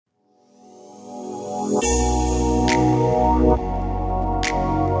Hello,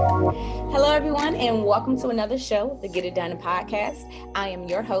 everyone, and welcome to another show, the Get It Done podcast. I am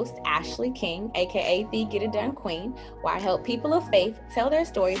your host, Ashley King, aka the Get It Done Queen, where I help people of faith tell their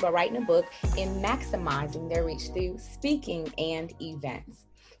story by writing a book and maximizing their reach through speaking and events.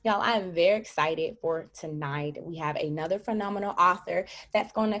 Y'all, I am very excited for tonight. We have another phenomenal author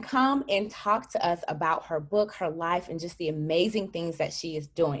that's going to come and talk to us about her book, her life, and just the amazing things that she is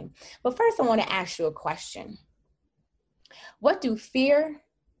doing. But first, I want to ask you a question. What do fear,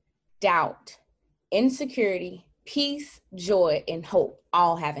 doubt, insecurity, peace, joy, and hope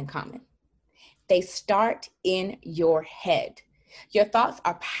all have in common? They start in your head. Your thoughts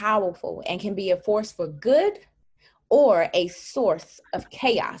are powerful and can be a force for good or a source of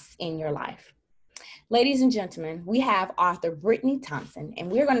chaos in your life. Ladies and gentlemen, we have author Brittany Thompson,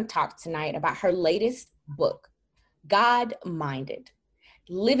 and we're going to talk tonight about her latest book, God Minded,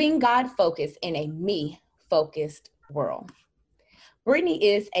 Living God Focused in a Me-Focused World. Brittany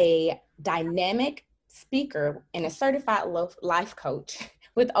is a dynamic speaker and a certified life coach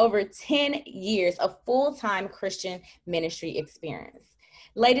with over 10 years of full-time Christian ministry experience.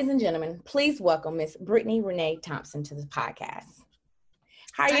 Ladies and gentlemen, please welcome Miss Brittany Renee Thompson to the podcast.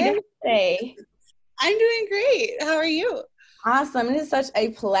 How are you doing today? I'm doing great. How are you? Awesome. It is such a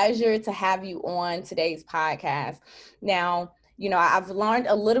pleasure to have you on today's podcast. Now, I've learned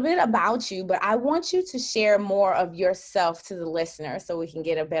a little bit about you, but I want you to share more of yourself to the listener so we can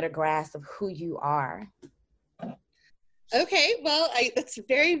get a better grasp of who you are. Okay, well, that's a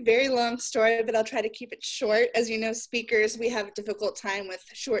very, very long story, but I'll try to keep it short. As you know, speakers, we have a difficult time with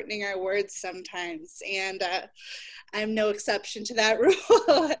shortening our words sometimes, and I'm no exception to that rule.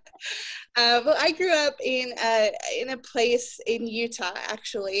 Well, I grew up in a place in Utah,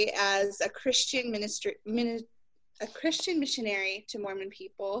 actually, as a Christian missionary to Mormon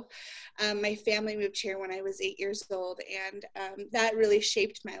people. My family moved here when I was 8 years old, and that really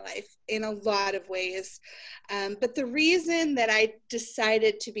shaped my life in a lot of ways. But the reason that I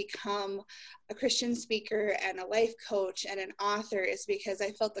decided to become a Christian speaker and a life coach and an author is because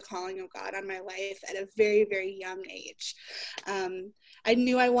I felt the calling of God on my life at a very, very young age. I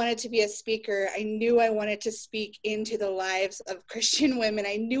knew I wanted to be a speaker. I knew I wanted to speak into the lives of Christian women.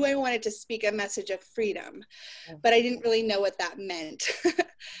 I knew I wanted to speak a message of freedom, but I didn't really know what that meant.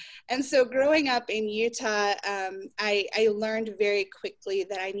 And so growing up in Utah, I learned very quickly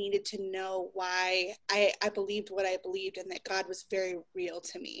that I needed to know why I believed what I believed and that God was very real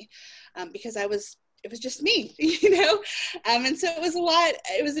to me, because it was just me, and so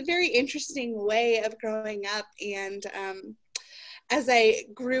it was a very interesting way of growing up. And as I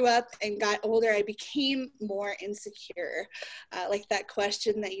grew up and got older, I became more insecure. Like that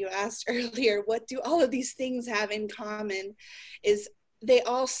question that you asked earlier, what do all of these things have in common? Is they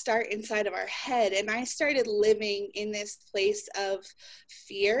all start inside of our head. And I started living in this place of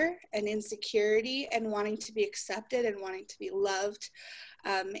fear and insecurity and wanting to be accepted and wanting to be loved.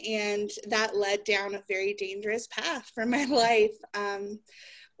 And that led down a very dangerous path for my life,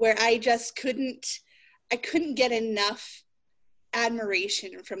 where I just couldn't get enough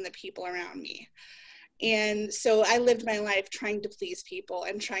admiration from the people around me. And so I lived my life trying to please people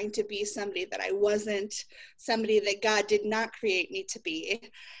and trying to be somebody that I wasn't, somebody that God did not create me to be.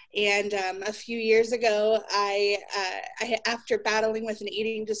 And a few years ago, I after battling with an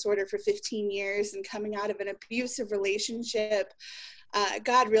eating disorder for 15 years and coming out of an abusive relationship,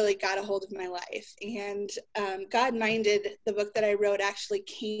 God really got a hold of my life. And God Minded, the book that I wrote, actually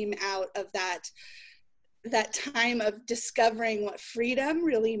came out of that time of discovering what freedom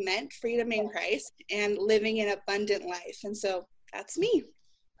really meant, freedom in Christ, and living an abundant life. And so that's me.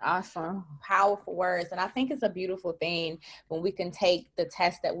 Awesome. Powerful words. And I think it's a beautiful thing when we can take the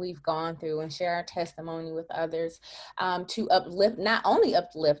test that we've gone through and share our testimony with others, to uplift, not only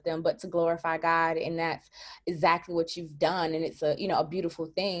uplift them, but to glorify God. And that's exactly what you've done. And it's a beautiful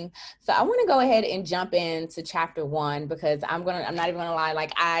thing. So I want to go ahead and jump into chapter 1, because I'm not even gonna lie,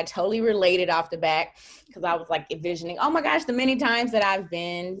 like I totally related off the back, because I was like envisioning, oh my gosh, the many times that I've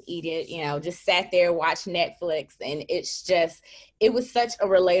been eating, just sat there, watched Netflix, and it was such a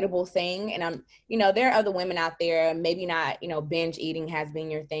relatable thing. And there are other women out there, maybe not, binge eating has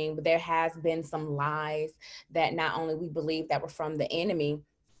been your thing, but there has been some lies that not only we believe that were from the enemy,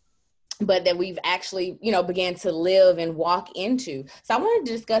 but that we've actually, began to live and walk into. So I wanted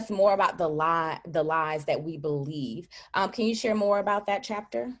to discuss more about the lies that we believe. Can you share more about that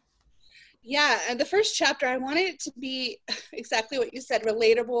chapter? Yeah, and the first chapter, I wanted it to be exactly what you said,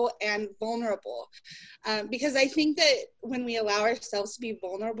 relatable and vulnerable, because I think that when we allow ourselves to be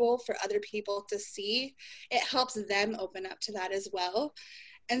vulnerable for other people to see, it helps them open up to that as well.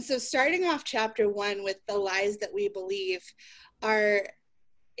 And so starting off chapter 1 with the lies that we believe are,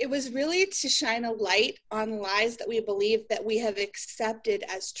 it was really to shine a light on lies that we believe that we have accepted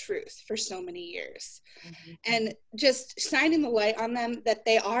as truth for so many years. Mm-hmm. And just shining the light on them that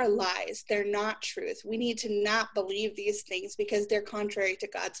they are lies. They're not truth. We need to not believe these things because they're contrary to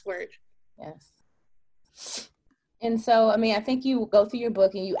God's word. Yes. And so, I mean, I think you go through your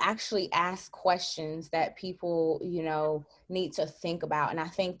book and you actually ask questions that people, you know, need to think about. And I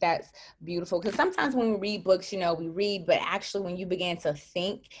think that's beautiful because sometimes when we read books, you know, we read, but actually when you begin to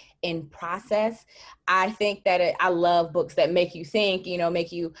think and process, I think that I love books that make you think, you know,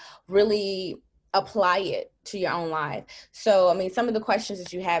 make you really apply it to your own life. So, I mean, some of the questions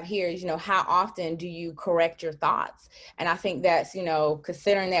that you have here is, you know, how often do you correct your thoughts? And I think that's, you know,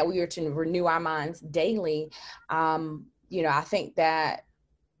 considering that we are to renew our minds daily, you know, I think that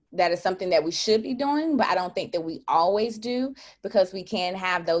is something that we should be doing, but I don't think that we always do because we can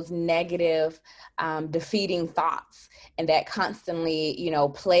have those negative, defeating thoughts and that constantly, you know,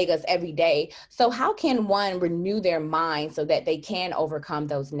 plague us every day. So how can one renew their mind so that they can overcome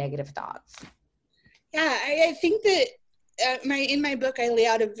those negative thoughts? Yeah, I think that in my book, I lay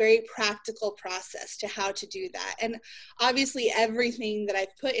out a very practical process to how to do that. And obviously everything that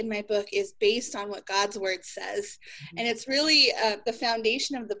I've put in my book is based on what God's word says. And it's really, the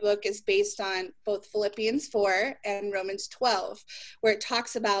foundation of the book is based on both Philippians 4 and Romans 12, where it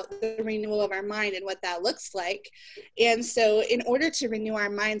talks about the renewal of our mind and what that looks like. And so in order to renew our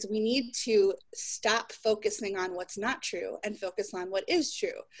minds, we need to stop focusing on what's not true and focus on what is true.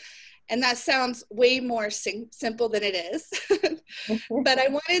 And that sounds way more simple than it is. But I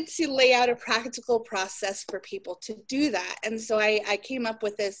wanted to lay out a practical process for people to do that. And so I came up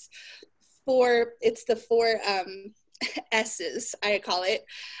with this it's the four S's, I call it.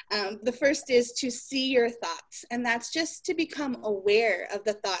 The first is to see your thoughts. And that's just to become aware of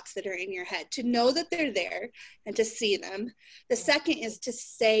the thoughts that are in your head, to know that they're there and to see them. The second is to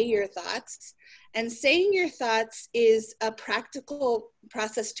say your thoughts. And saying your thoughts is a practical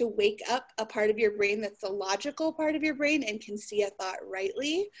process to wake up a part of your brain that's the logical part of your brain and can see a thought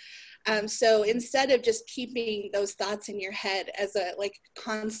rightly. So instead of just keeping those thoughts in your head as a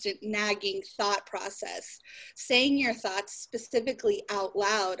constant nagging thought process, saying your thoughts specifically out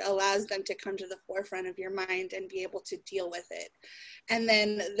loud allows them to come to the forefront of your mind and be able to deal with it. And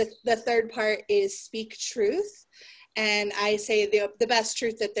then the third part is speak truth. And I say the best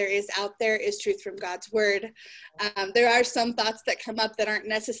truth that there is out there is truth from God's word. There are some thoughts that come up that aren't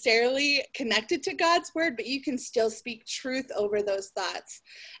necessarily connected to God's word, but you can still speak truth over those thoughts.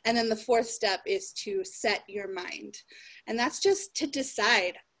 And then the fourth step is to set your mind. And that's just to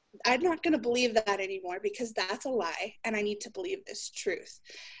decide, I'm not going to believe that anymore because that's a lie and I need to believe this truth.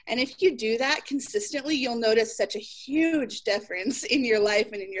 And if you do that consistently, you'll notice such a huge difference in your life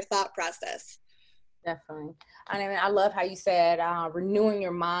and in your thought process. Definitely. I mean, I love how you said renewing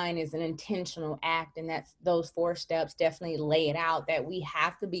your mind is an intentional act, and that's those 4 steps definitely lay it out that we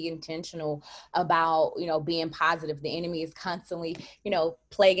have to be intentional about, you know, being positive. The enemy is constantly, you know,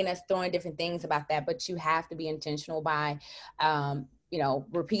 plaguing us, throwing different things about that, but you have to be intentional by, you know,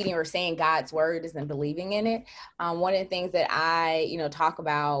 repeating or saying God's word and believing in it. One of the things that I, you know, talk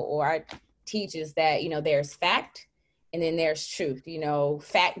about or I teach is that, you know, there's fact. And then there's truth, you know,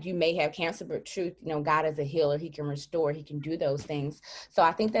 fact, you may have cancer, but truth, you know, God is a healer. He can restore, he can do those things. So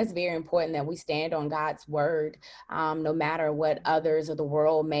I think that's very important that we stand on God's word, no matter what others or the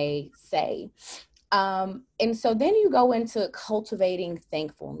world may say. And so then you go into cultivating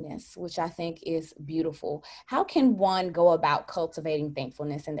thankfulness, which I think is beautiful. How can one go about cultivating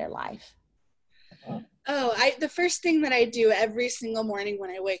thankfulness in their life? The first thing that I do every single morning when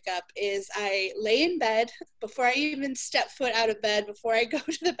I wake up is I lay in bed before I even step foot out of bed, before I go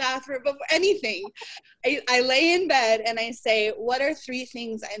to the bathroom, before anything. I lay in bed and I say, what are 3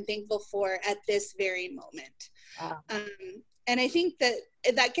 things I'm thankful for at this very moment? Wow. And I think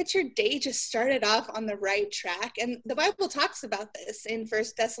that gets your day just started off on the right track. And the Bible talks about this in 1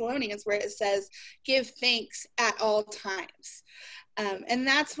 Thessalonians, where it says, give thanks at all times. And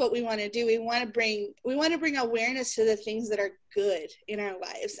that's what we want to do. We want to bring awareness to the things that are good in our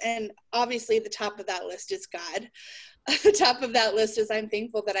lives. And obviously the top of that list is God. The top of that list is I'm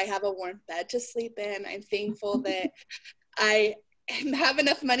thankful that I have a warm bed to sleep in. I'm thankful that I have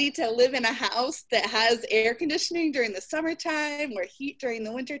enough money to live in a house that has air conditioning during the summertime or heat during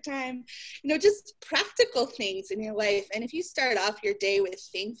the wintertime. You know, just practical things in your life. And if you start off your day with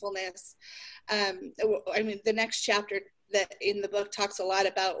thankfulness, I mean, the next chapter that in the book talks a lot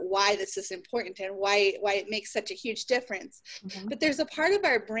about why this is important and why it makes such a huge difference. Mm-hmm. But there's a part of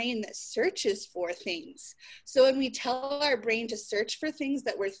our brain that searches for things. So when we tell our brain to search for things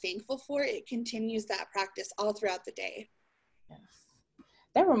that we're thankful for, it continues that practice all throughout the day. Yes.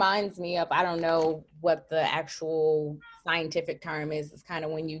 That reminds me of, I don't know what the actual scientific term is. It's kind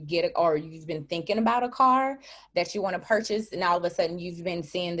of when you get it, or you've been thinking about a car that you want to purchase, and all of a sudden you've been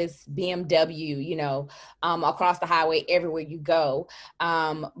seeing this BMW, across the highway everywhere you go.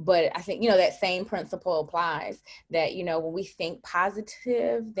 But I think, that same principle applies, that, when we think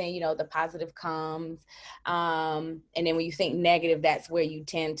positive, then, the positive comes. And then when you think negative, that's where you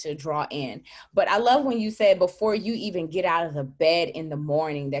tend to draw in. But I love when you said before you even get out of the bed in the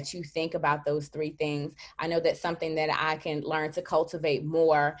morning that you think about those three things. I know that's something that I can learn to cultivate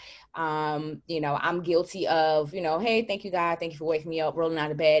more. I'm guilty of, hey, thank you, God. Thank you for waking me up, rolling out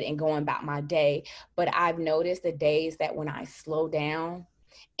of bed and going about my day. But I've noticed the days that when I slow down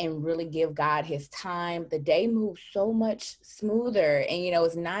and really give God his time, the day moves so much smoother and,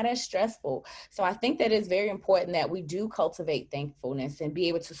 it's not as stressful. So I think that it's very important that we do cultivate thankfulness and be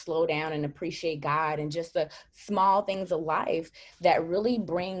able to slow down and appreciate God and just the small things of life that really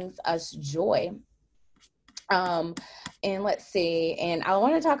brings us joy. And let's see, and I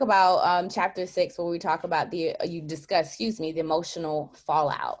want to talk about chapter 6, where we talk about the emotional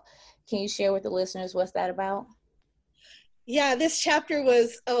fallout. Can you share with the listeners what's that about? Yeah, this chapter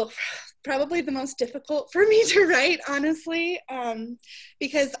was probably the most difficult for me to write, honestly,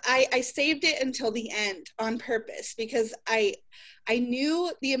 because I saved it until the end on purpose, because I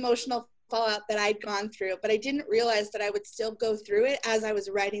knew the emotional fallout that I'd gone through, but I didn't realize that I would still go through it as I was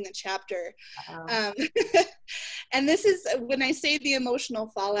writing the chapter. And this is, when I say the emotional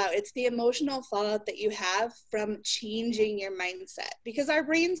fallout, it's the emotional fallout that you have from changing your mindset, because our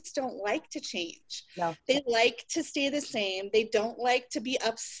brains don't like to change. No. They like to stay the same. They don't like to be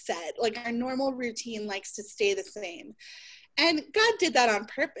upset. Like, our normal routine likes to stay the same. And God did that on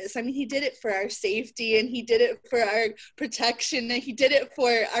purpose. I mean, he did it for our safety, and he did it for our protection, and he did it for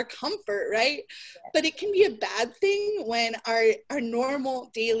our comfort, right? But it can be a bad thing when our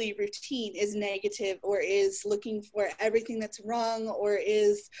normal daily routine is negative, or is looking for everything that's wrong, or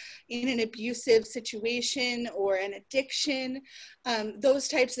is in an abusive situation or an addiction. Those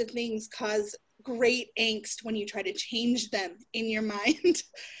types of things cause great angst when you try to change them in your mind.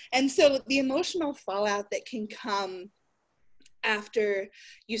 And so the emotional fallout that can come after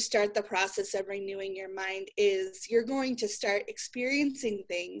you start the process of renewing your mind is you're going to start experiencing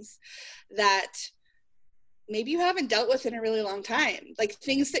things that maybe you haven't dealt with in a really long time, like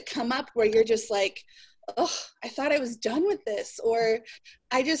things that come up where you're just like, oh, I thought I was done with this, or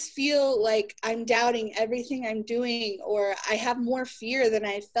I just feel like I'm doubting everything I'm doing, or I have more fear than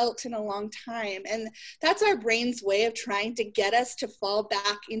I felt in a long time. And that's our brain's way of trying to get us to fall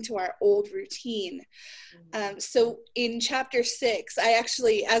back into our old routine. So in chapter 6, I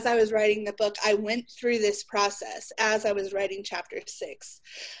actually, as I was writing the book, I went through this process as I was writing chapter 6,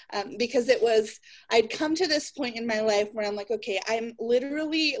 because I'd come to this point in my life where I'm like, okay, I'm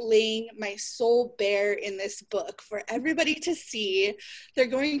literally laying my soul bare in this book for everybody to see. They're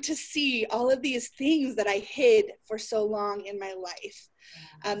going to see all of these things that I hid for so long in my life.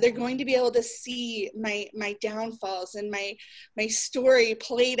 They're going to be able to see my downfalls and my story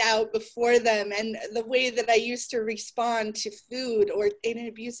played out before them, and the way that I used to respond to food or in an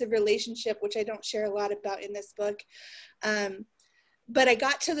abusive relationship, which I don't share a lot about in this book. But I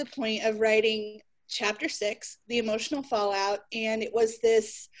got to the point of writing chapter 6, the emotional fallout, and it was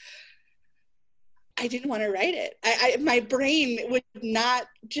this, I didn't want to write it. My brain would not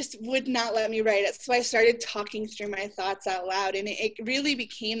let me write it. So I started talking through my thoughts out loud, and it really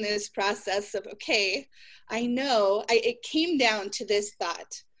became this process of, okay, it came down to this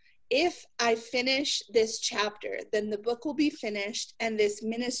thought. If I finish this chapter, then the book will be finished, and this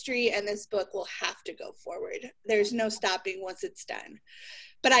ministry and this book will have to go forward. There's no stopping once it's done.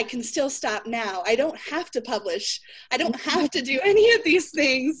 But I can still stop now. I don't have to publish. I don't have to do any of these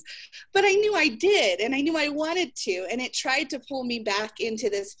things. But I knew I did, and I knew I wanted to. And it tried to pull me back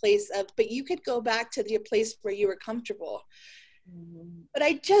into this place of, but you could go back to the place where you were comfortable. But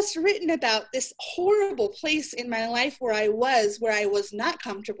I just written about this horrible place in my life where I was not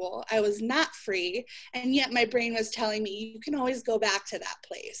comfortable. I was not free. And yet my brain was telling me, you can always go back to that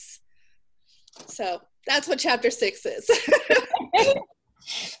place. So that's what chapter 6 is.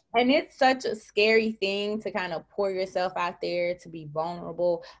 And it's such a scary thing to kind of pour yourself out there, to be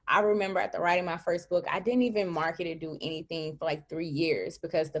vulnerable. I remember after writing my first book, I didn't even market or do anything for like 3 years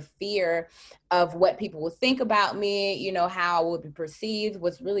because the fear of what people would think about me, how I would be perceived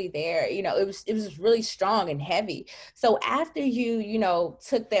was really there. It was really strong and heavy. So after you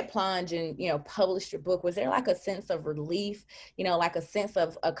took that plunge and, published your book, was there like a sense of relief, like a sense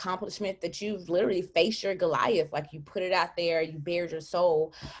of accomplishment that you've literally faced your Goliath, like you put it out there, you bared your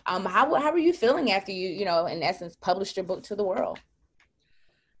soul? How were you feeling after you in essence, published your book to the world?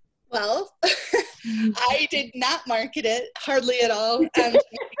 Well, I did not market it hardly at all to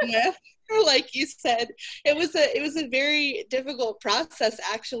begin with. Like you said, it was a very difficult process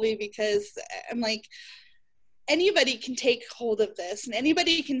actually, because I'm like, anybody can take hold of this and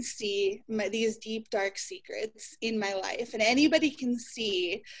anybody can see these deep dark secrets in my life, and anybody can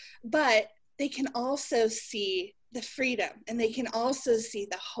see, but they can also see the freedom, and they can also see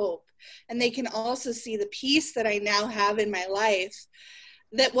the hope, and they can also see the peace that I now have in my life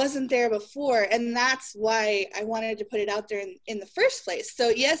that wasn't there before. And that's why I wanted to put it out there in the first place. So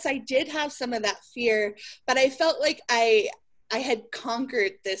yes, I did have some of that fear, but I felt like I had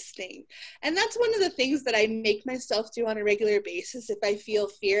conquered this thing. And that's one of the things that I make myself do on a regular basis. If I feel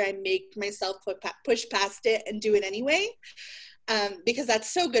fear, I make myself push past it and do it anyway. Because that's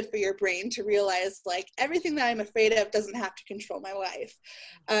so good for your brain to realize like everything that I'm afraid of doesn't have to control my life.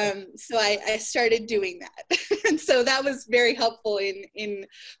 So I started doing that. And so that was very helpful in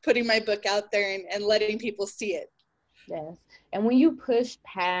putting my book out there and letting people see it. Yes. And when you push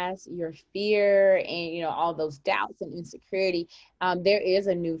past your fear and, all those doubts and insecurity, there is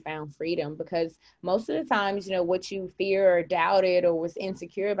a newfound freedom, because most of the times, what you fear or doubted or was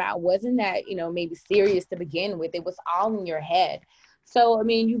insecure about wasn't that, maybe serious to begin with. It was all in your head. So, I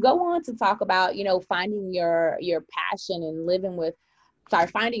mean, you go on to talk about, finding your passion and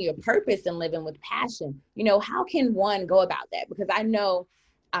finding your purpose and living with passion. How can one go about that? Because I know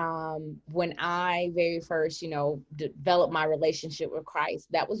when I very first, developed my relationship with Christ,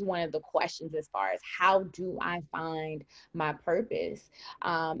 that was one of the questions as far as how do I find my purpose?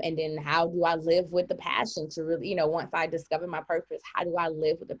 And then how do I live with the passion to really, once I discover my purpose, how do I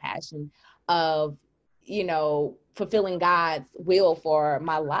live with the passion of, fulfilling God's will for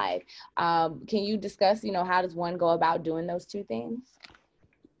my life? Can you discuss, how does one go about doing those two things?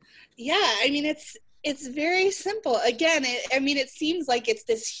 Yeah, I mean, it's very simple. Again, it seems like it's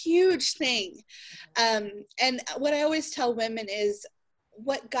this huge thing. And what I always tell women is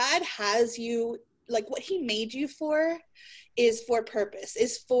what God has you, like what he made you for, is for purpose,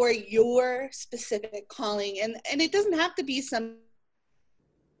 is for your specific calling. And it doesn't have to be some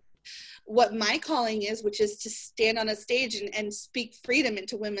what my calling is, which is to stand on a stage and speak freedom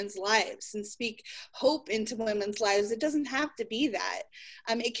into women's lives and speak hope into women's lives. It doesn't have to be that.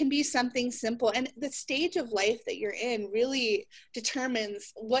 It can be something simple. And the stage of life that you're in really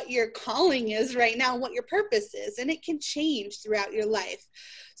determines what your calling is right now, what your purpose is. And it can change throughout your life.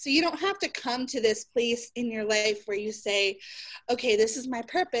 So you don't have to come to this place in your life where you say, okay, this is my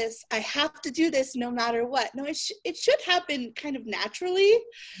purpose. I have to do this no matter what. No, it should happen kind of naturally.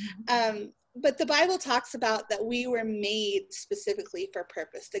 But the Bible talks about that we were made specifically for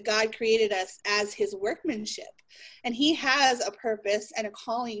purpose, that God created us as his workmanship. And he has a purpose and a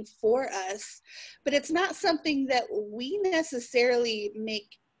calling for us, but it's not something that we necessarily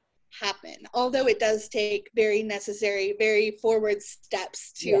make happen, although it does take very necessary, very forward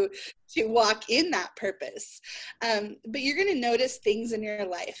steps to walk in that purpose. But you're going to notice things in your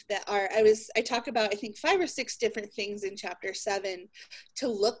life that are, I talk about, I think 5 or 6 different things in chapter 7 to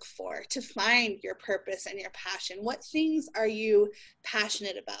look for, to find your purpose and your passion. What things are you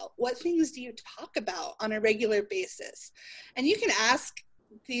passionate about? What things do you talk about on a regular basis? And you can ask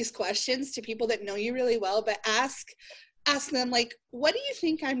these questions to people that know you really well, but ask them, like, what do you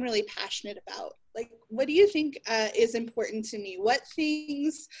think I'm really passionate about? Like, what do you think is important to me? What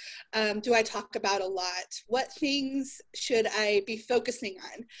things do I talk about a lot? What things should I be focusing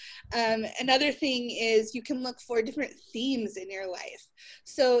on? Another thing is you can look for different themes in your life.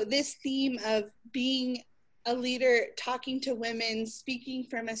 So this theme of being a leader, talking to women, speaking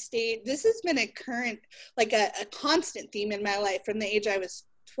from a stage, this has been a current, like a constant theme in my life from the age I was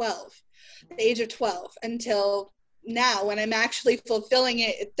 12, the age of 12 until now, when I'm actually fulfilling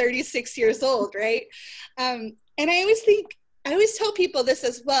it at 36 years old, right? And I always tell people this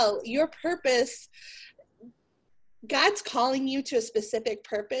as well. Your purpose God's calling you to a specific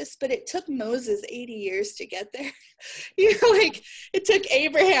purpose, but it took Moses 80 years to get there. Like it took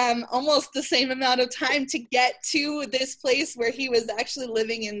Abraham almost the same amount of time to get to this place where he was actually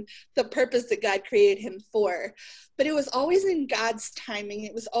living in the purpose that God created him for. But it was always in God's timing.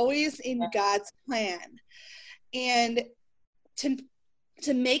 It was always in God's plan. And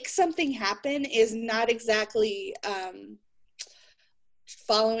to make something happen is not exactly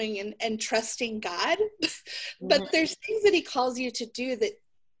following and trusting God, but there's things that he calls you to do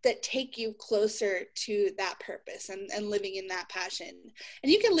that take you closer to that purpose and living in that passion.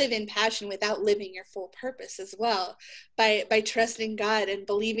 And you can live in passion without living your full purpose as well, by trusting God and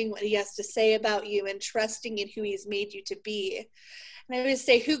believing what he has to say about you and trusting in who he's made you to be. And I would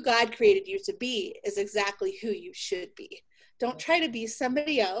say who God created you to be is exactly who you should be. Don't try to be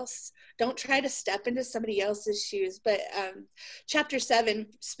somebody else. Don't try to step into somebody else's shoes. But chapter 7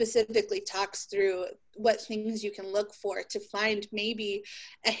 specifically talks through what things you can look for to find maybe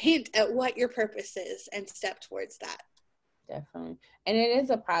a hint at what your purpose is and step towards that. Definitely. And it is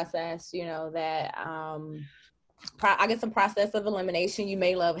a process, that I guess a process of elimination. You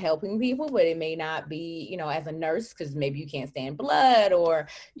may love helping people, but it may not be, as a nurse, because maybe you can't stand blood, or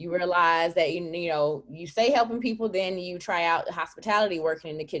you realize that, you say helping people, then you try out hospitality, working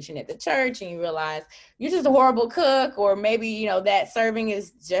in the kitchen at the church, and you realize you're just a horrible cook, or maybe, that serving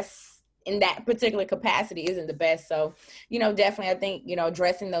is just in that particular capacity isn't the best. So, definitely, I think,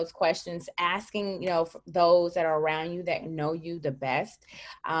 addressing those questions, asking, those that are around you that know you the best,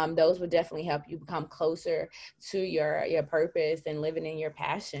 those would definitely help you become closer to your purpose and living in your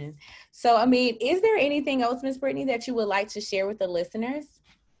passion. So, I mean, is there anything else, Ms. Brittany, that you would like to share with the listeners?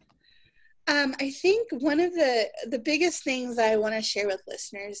 I think one of the biggest things I want to share with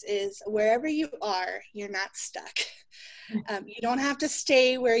listeners is wherever you are, you're not stuck. You don't have to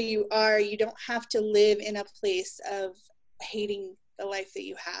stay where you are. You don't have to live in a place of hating the life that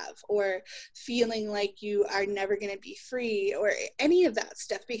you have, or feeling like you are never going to be free, or any of that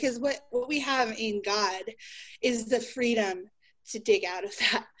stuff. Because what we have in God is the freedom to dig out of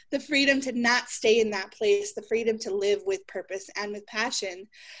that, the freedom to not stay in that place, the freedom to live with purpose and with passion.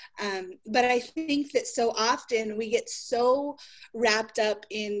 But I think that so often we get so wrapped up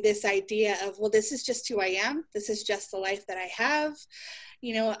in this idea of, well, this is just who I am. This is just the life that I have.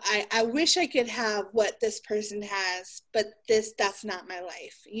 I wish I could have what this person has, but that's not my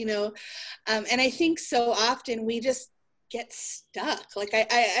life, and I think so often we just get stuck. Like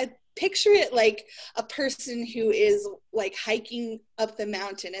I picture it like a person who is like hiking up the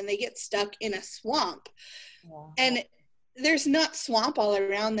mountain and they get stuck in a swamp. Yeah. And there's not swamp all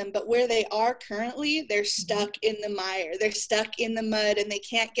around them, but where they are currently, they're stuck in the mire, they're stuck in the mud, and they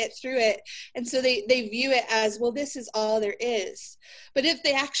can't get through it. And so they view it as, well, this is all there is. But if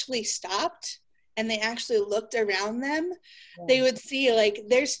they actually stopped and they actually looked around them, they would see, like,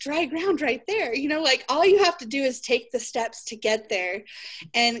 there's dry ground right there. Like, all you have to do is take the steps to get there.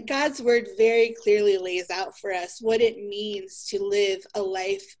 And God's word very clearly lays out for us what it means to live a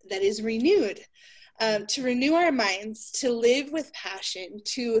life that is renewed. To renew our minds, to live with passion,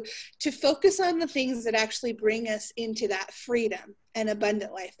 to focus on the things that actually bring us into that freedom and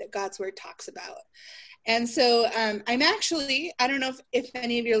abundant life that God's word talks about. And so I'm actually, I don't know if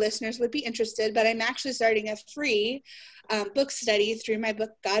any of your listeners would be interested, but I'm actually starting a free book study through my book,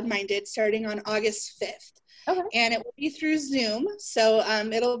 God Minded, starting on August 5th. Okay. And it will be through Zoom. So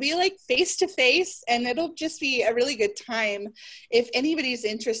it'll be like face-to-face, and it'll just be a really good time. If anybody's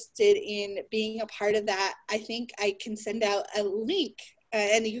interested in being a part of that, I think I can send out a link,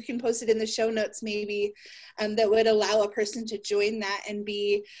 and you can post it in the show notes maybe, that would allow a person to join that and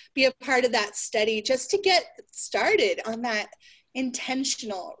be a part of that study, just to get started on that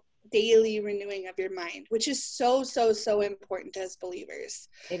intentional daily renewing of your mind, which is so, so, so important as believers.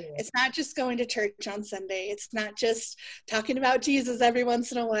 It's not just going to church on Sunday. It's not just talking about Jesus every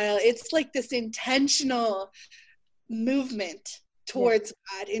once in a while. It's like this intentional movement towards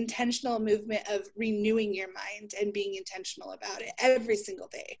God, intentional movement of renewing your mind and being intentional about it every single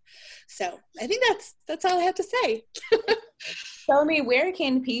day. So I think that's all I have to say. Tell me, where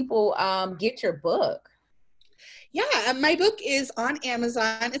can people get your book? Yeah, my book is on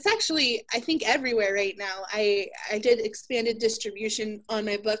Amazon. It's actually, I think, everywhere right now. I did expanded distribution on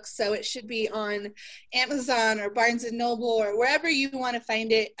my book, so it should be on Amazon or Barnes & Noble or wherever you want to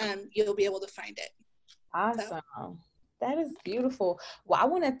find it. You'll be able to find it. Awesome. So. That is beautiful. Well, I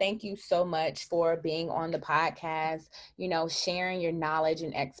want to thank you so much for being on the podcast, sharing your knowledge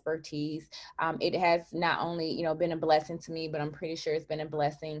and expertise. It has not only, been a blessing to me, but I'm pretty sure it's been a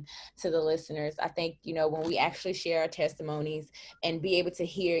blessing to the listeners. I think, when we actually share our testimonies and be able to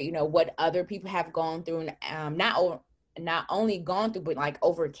hear, what other people have gone through and not only gone through, but like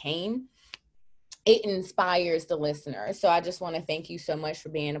overcame, it inspires the listener. So I just want to thank you so much for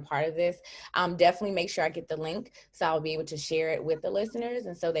being a part of this. Definitely make sure I get the link so I'll be able to share it with the listeners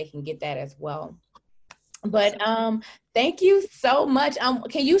and so they can get that as well. But thank you so much.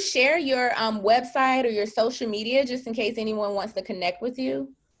 Can you share your website or your social media just in case anyone wants to connect with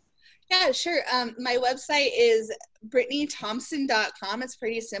you? Yeah, sure. My website is BrittanyThompson.com. It's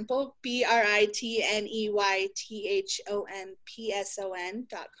pretty simple.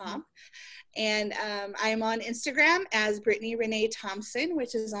 BrittanyThompson.com. And I'm on Instagram as Brittany Renee Thompson,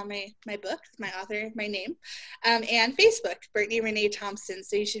 which is on my book, my author, my name, and Facebook, Brittany Renee Thompson.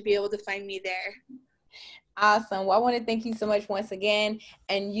 So you should be able to find me there. Awesome. Well, I want to thank you so much once again,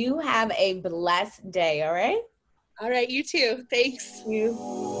 and you have a blessed day. All right. All right. You too. Thanks. Thank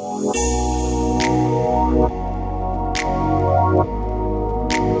you.